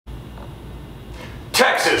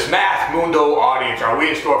Texas Math Mundo audience, are we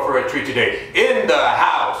in store for a treat today? In the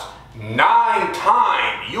house,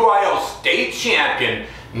 9-time UIL state champion,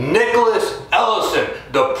 Nickolas Ellison,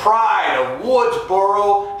 the pride of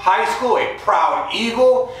Woodsboro High School, a proud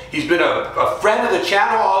Eagle. He's been a friend of the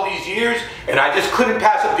channel all these years, and I just couldn't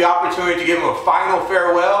pass up the opportunity to give him a final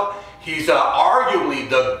farewell. He's arguably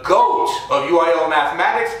the GOAT of UIL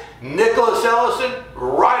mathematics. Nickolas Ellison,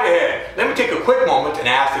 right ahead. Let me take a quick moment and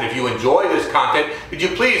ask that if you enjoy this content, could you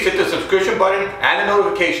please hit the subscription button and the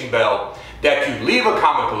notification bell, that you leave a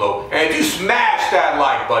comment below, and you smash that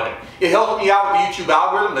like button. It helps me out with the YouTube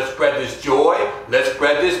algorithm. Let's spread this joy, let's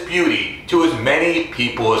spread this beauty to as many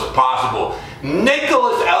people as possible.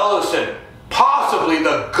 Nickolas Ellison, possibly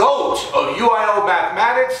the GOAT of UIL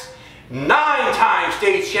mathematics, 9-time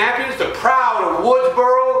state champions, the proud of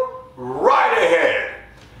Woodsboro, right ahead.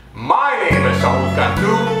 My name is Saul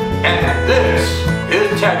Cantu, and this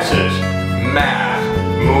is Texas Math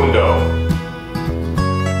Mundo.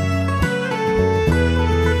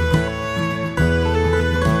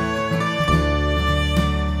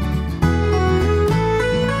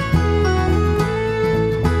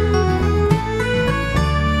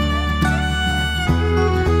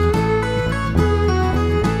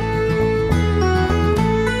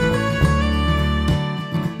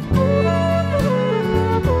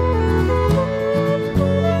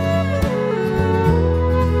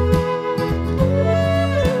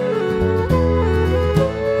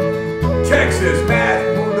 Texas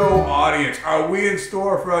Math Mundo audience, are we in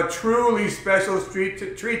store for a truly special treat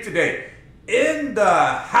today? In the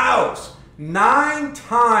house,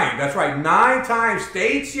 9-time, that's right, 9-time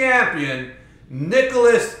state champion,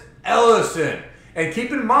 Nickolas Ellison. And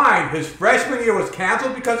keep in mind, his freshman year was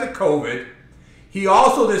canceled because of COVID. He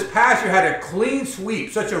also this past year had a clean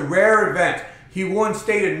sweep, such a rare event. He won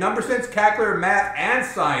state in number sense, calculator, math, and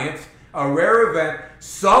science, a rare event.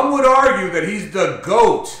 Some would argue that he's the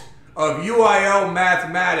GOAT of UIL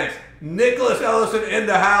mathematics. Nickolas Ellison in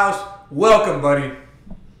the house. Welcome, buddy.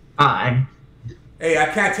 Hi. Hey, I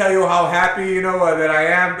can't tell you how happy that I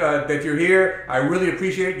am that you're here. I really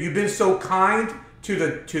appreciate it. You've been so kind to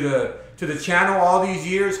the channel all these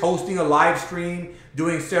years, hosting a live stream,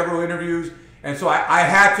 doing several interviews, and so I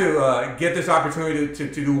had to get this opportunity to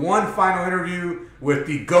do one final interview with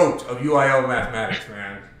the GOAT of UIL mathematics,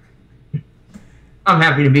 man. I'm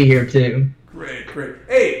happy to be here too. Great, great.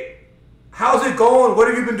 Hey, how's it going? What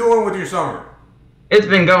have you been doing with your summer? It's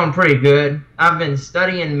been going pretty good. I've been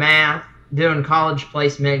studying math, doing college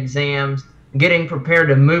placement exams, getting prepared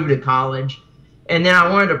to move to college. And then I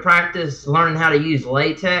wanted to practice learning how to use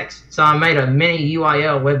LaTeX, so I made a mini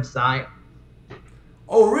UIL website.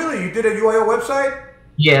 Oh, really? You did a UIL website?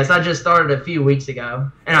 Yes, I just started a few weeks ago,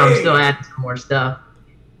 and I'm still adding some more stuff.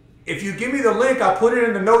 If you give me the link, I'll put it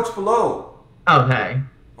in the notes below. Okay.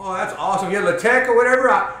 Oh, that's awesome. Yeah, LaTeX or whatever,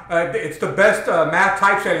 it's the best math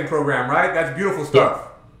typesetting program, right? That's beautiful stuff.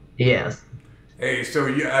 Yes. Hey, so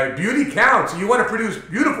beauty counts. You want to produce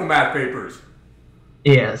beautiful math papers.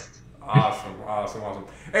 Yes. Awesome, awesome, awesome.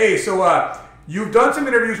 Hey, so you've done some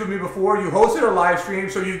interviews with me before. You hosted a live stream,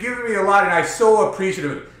 so you've given me a lot, and I'm so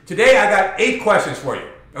appreciative. Today, I got 8 questions for you,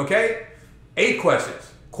 okay? 8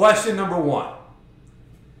 questions. Question number 1.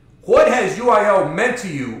 What has UIL meant to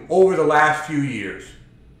you over the last few years?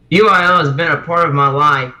 UIL has been a part of my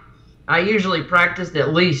life. I usually practiced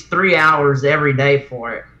at least 3 hours every day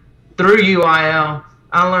for it. Through UIL,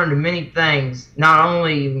 I learned many things, not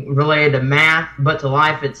only related to math, but to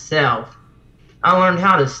life itself. I learned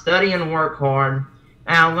how to study and work hard,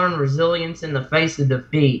 and I learned resilience in the face of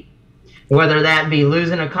defeat, whether that be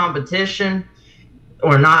losing a competition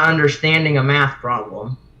or not understanding a math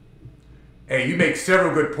problem. Hey, you make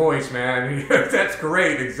several good points, man. That's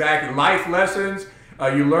great, exactly. Life lessons.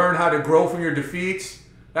 You learn how to grow from your defeats.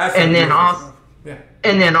 That's and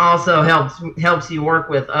then also helps you work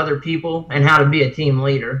with other people and how to be a team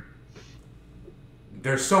leader.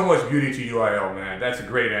 There's so much beauty to UIL, man. That's a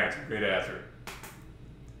great answer. Great answer.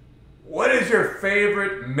 What is your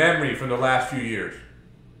favorite memory from the last few years?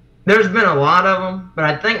 There's been a lot of them, but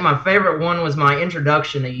I think my favorite one was my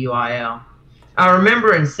introduction to UIL. I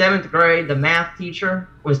remember in 7th grade, the math teacher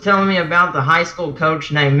was telling me about the high school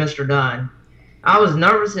coach named Mr. Dunn. I was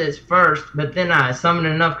nervous at first, but then I summoned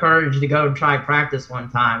enough courage to go try practice one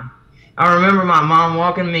time. I remember my mom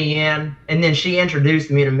walking me in, and then she introduced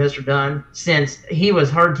me to Mr. Dunn, since he was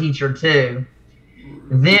her teacher too.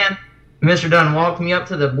 Then Mr. Dunn walked me up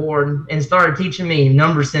to the board and started teaching me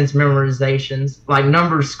number sense memorizations, like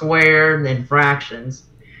numbers squared and fractions.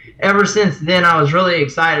 Ever since then, I was really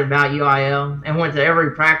excited about UIL and went to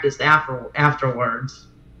every practice afterwards.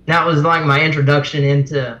 That was like my introduction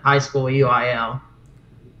into high school UIL.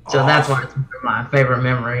 So that's why Awesome. it's one of my favorite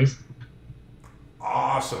memories.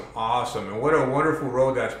 Awesome. Awesome. And what a wonderful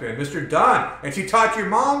road that's been. Mr. Dunn. And she taught your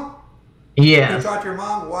mom? You Yes. taught your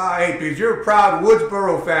mom? Wow. Hey, because you're a proud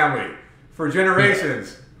Woodsboro family for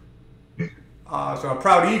generations. So a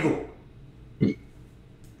proud Eagle.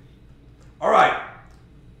 All right.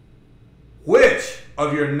 Which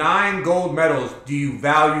of your 9 gold medals do you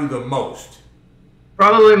value the most?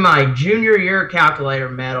 Probably my junior year calculator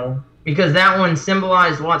medal, because that one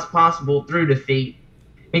symbolized what's possible through defeat.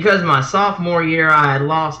 Because my sophomore year I had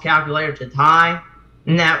lost calculator to Ty,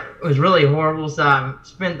 and that was really horrible, so I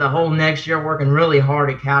spent the whole next year working really hard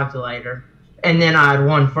at calculator. And then I had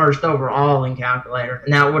won first overall in calculator,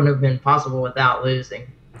 and that wouldn't have been possible without losing.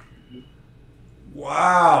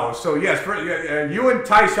 Wow. So yes, you and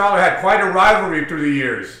Ty Schaller had quite a rivalry through the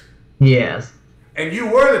years. Yes. And you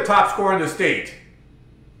were the top scorer in the state.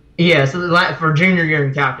 Yes, for junior year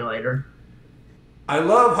in calculator. I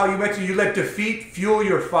love how you mentioned you let defeat fuel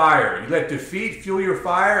your fire. You let defeat fuel your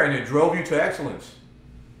fire, and it drove you to excellence.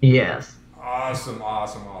 Yes. Awesome,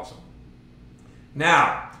 awesome, awesome.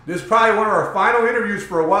 Now, this is probably one of our final interviews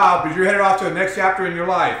for a while because you're headed off to the next chapter in your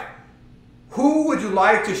life. Who would you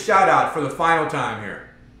like to shout out for the final time here?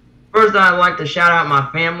 First, I'd like to shout out my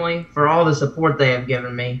family for all the support they have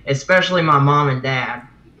given me, especially my mom and dad.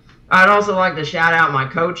 I'd also like to shout out my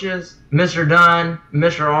coaches, Mr. Dunn,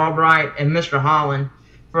 Mr. Albright, and Mr. Holland,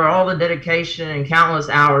 for all the dedication and countless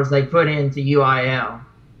hours they put into UIL.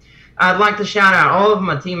 I'd like to shout out all of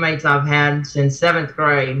my teammates I've had since 7th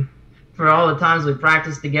grade for all the times we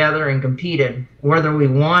practiced together and competed, whether we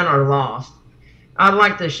won or lost. I'd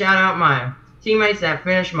like to shout out my teammates that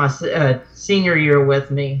finished my senior year with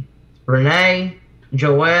me: Renee,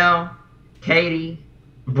 Joelle, Katie,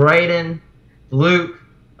 Braden, Luke,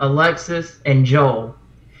 Alexis, and Joel.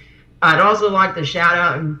 I'd also like to shout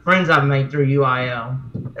out friends I've made through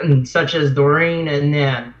UIL, such as Doreen and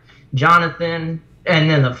then Jonathan, and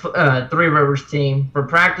then the Three Rivers team for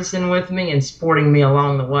practicing with me and supporting me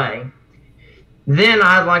along the way. Then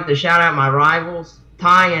I'd like to shout out my rivals,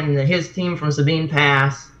 Ty and his team from Sabine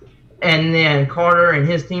Pass, and then Carter and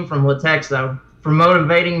his team from Latexo for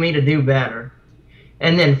motivating me to do better.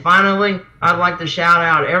 And then finally, I'd like to shout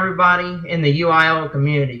out everybody in the UIL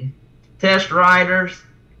community: test riders,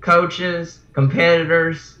 coaches,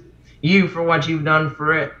 competitors, you for what you've done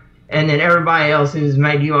for it, and then everybody else who's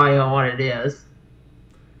made UIL what it is.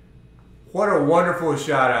 What a wonderful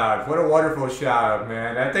shout out. What a wonderful shout out,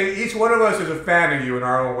 man. I think each one of us is a fan of you in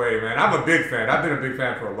our own way, man. I'm a big fan. I've been a big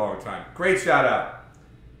fan for a long time. Great shout out.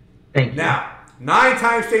 Thank you. Now,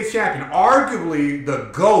 9-time state champion, arguably the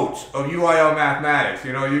GOAT of UIL mathematics.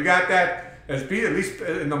 You know, you got that as at least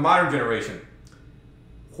in the modern generation.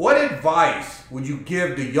 What advice would you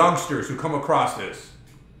give the youngsters who come across this?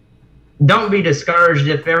 Don't be discouraged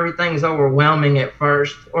if everything's overwhelming at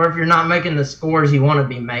first, or if you're not making the scores you want to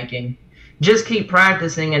be making. Just keep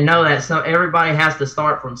practicing and know that everybody has to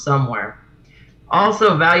start from somewhere.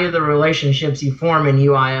 Also value the relationships you form in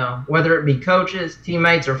UIL, whether it be coaches,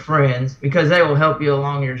 teammates, or friends, because they will help you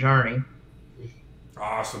along your journey.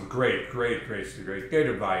 Awesome. Great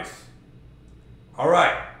advice. All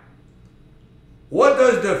right. What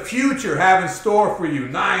does the future have in store for you?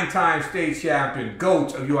 9-time state champion,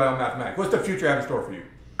 GOAT of UIL mathematics. What's the future have in store for you?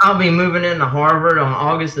 I'll be moving into Harvard on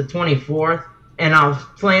August the 24th, and I'll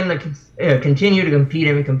plan to continue to compete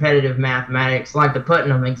in competitive mathematics like the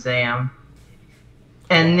Putnam exam.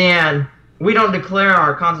 And then we don't declare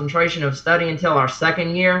our concentration of study until our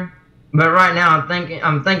 2nd year, but right now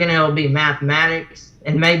I'm thinking it'll be mathematics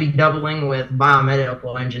and maybe doubling with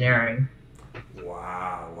biomedical engineering.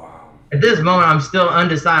 Wow. At this moment, I'm still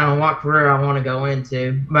undecided on what career I want to go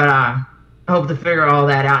into, but I hope to figure all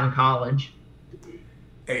that out in college.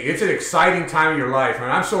 Hey, it's an exciting time in your life,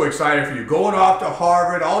 man. I'm so excited for you. Going off to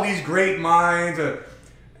Harvard, all these great minds.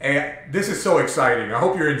 Hey, this is so exciting. I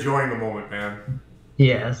hope you're enjoying the moment, man.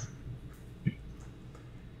 Yes.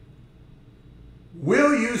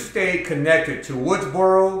 Will you stay connected to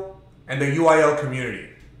Woodsboro and the UIL community?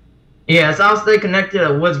 Yes, I'll stay connected to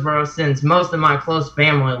Woodsboro since most of my close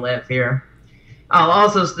family live here. I'll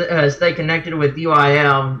also stay connected with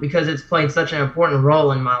UIL because it's played such an important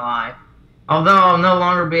role in my life. Although I'll no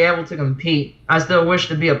longer be able to compete, I still wish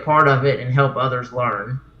to be a part of it and help others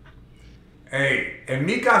learn. Hey, and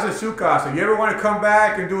mi casa su casa. You ever want to come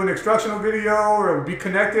back and do an instructional video or be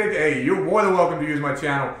connected? Hey, you're more than welcome to use my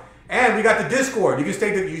channel. And we got the Discord. You can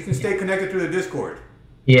stay connected through the Discord.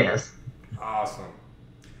 Yes. Awesome.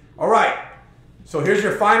 All right. So here's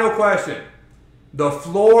your final question. The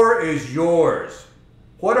floor is yours.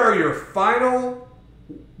 What are your final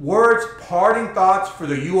words, parting thoughts for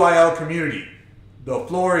the UIL community? The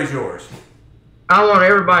floor is yours. I want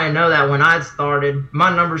everybody to know that when I started,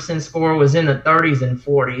 my number sense score was in the 30s and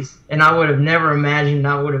 40s, and I would have never imagined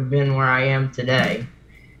I would have been where I am today.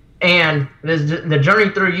 And the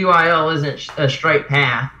journey through UIL isn't a straight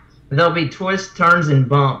path. There'll be twists, turns, and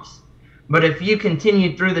bumps. But if you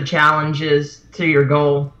continue through the challenges to your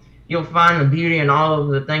goal, you'll find the beauty in all of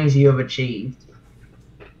the things you have achieved.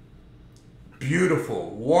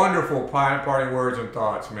 Beautiful, wonderful parting words and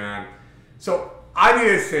thoughts, man. So I need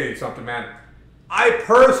to say something, man. I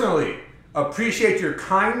personally appreciate your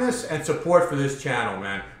kindness and support for this channel,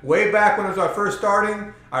 man. Way back when I was first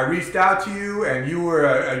starting, I reached out to you and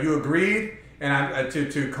you agreed and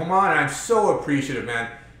to come on, and I'm so appreciative,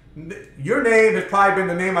 man. Your name has probably been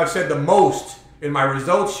the name I've said the most in my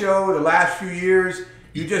results show the last few years.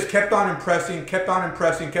 You just kept on impressing, kept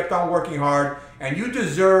on working hard, and you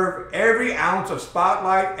deserve every ounce of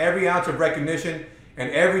spotlight, every ounce of recognition, and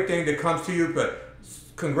everything that comes to you. But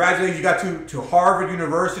congratulations, you got to Harvard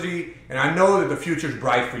University, and I know that the future's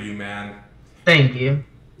bright for you, man. Thank you.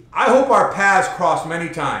 I hope our paths cross many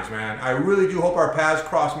times, man. I really do hope our paths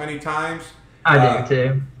cross many times. I do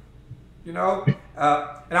too. You know,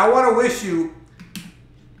 and I want to wish you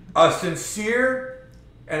a sincere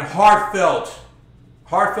and heartfelt,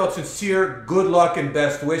 sincere good luck and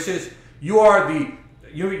best wishes. You're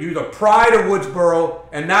the pride of Woodsboro,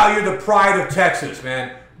 and now you're the pride of Texas,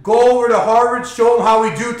 man. Go over to Harvard, show them how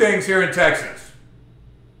we do things here in Texas.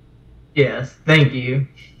 Yes, thank you.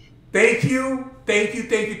 Thank you,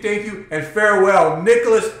 and farewell,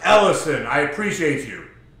 Nickolas Ellison. I appreciate you.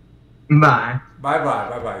 Bye.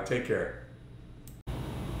 Bye-bye. Take care.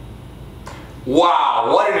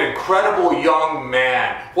 Wow, what an incredible young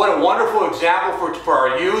man. What a wonderful example for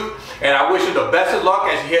our youth. And I wish him the best of luck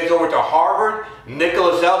as he heads over to Harvard.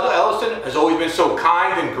 Nickolas Ellison has always been so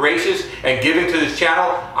kind and gracious and giving to this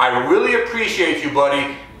channel. I really appreciate you,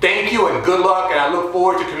 buddy. Thank you and good luck, and I look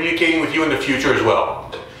forward to communicating with you in the future as well.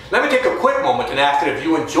 Let me take a quick moment and ask that if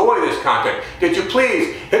you enjoy this content, that you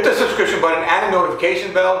please hit the subscription button and the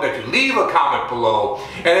notification bell, that you leave a comment below,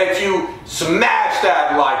 and that you smash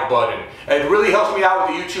that like button. It really helps me out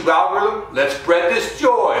with the YouTube algorithm. Let's spread this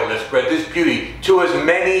joy, let's spread this beauty to as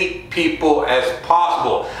many people as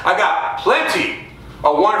possible. I got plenty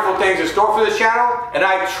of wonderful things in store for this channel, and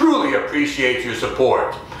I truly appreciate your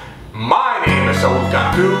support. My name is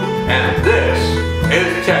G.O.A.T, and this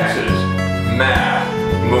is Texas Math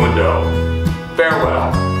Mundo.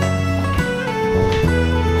 Farewell.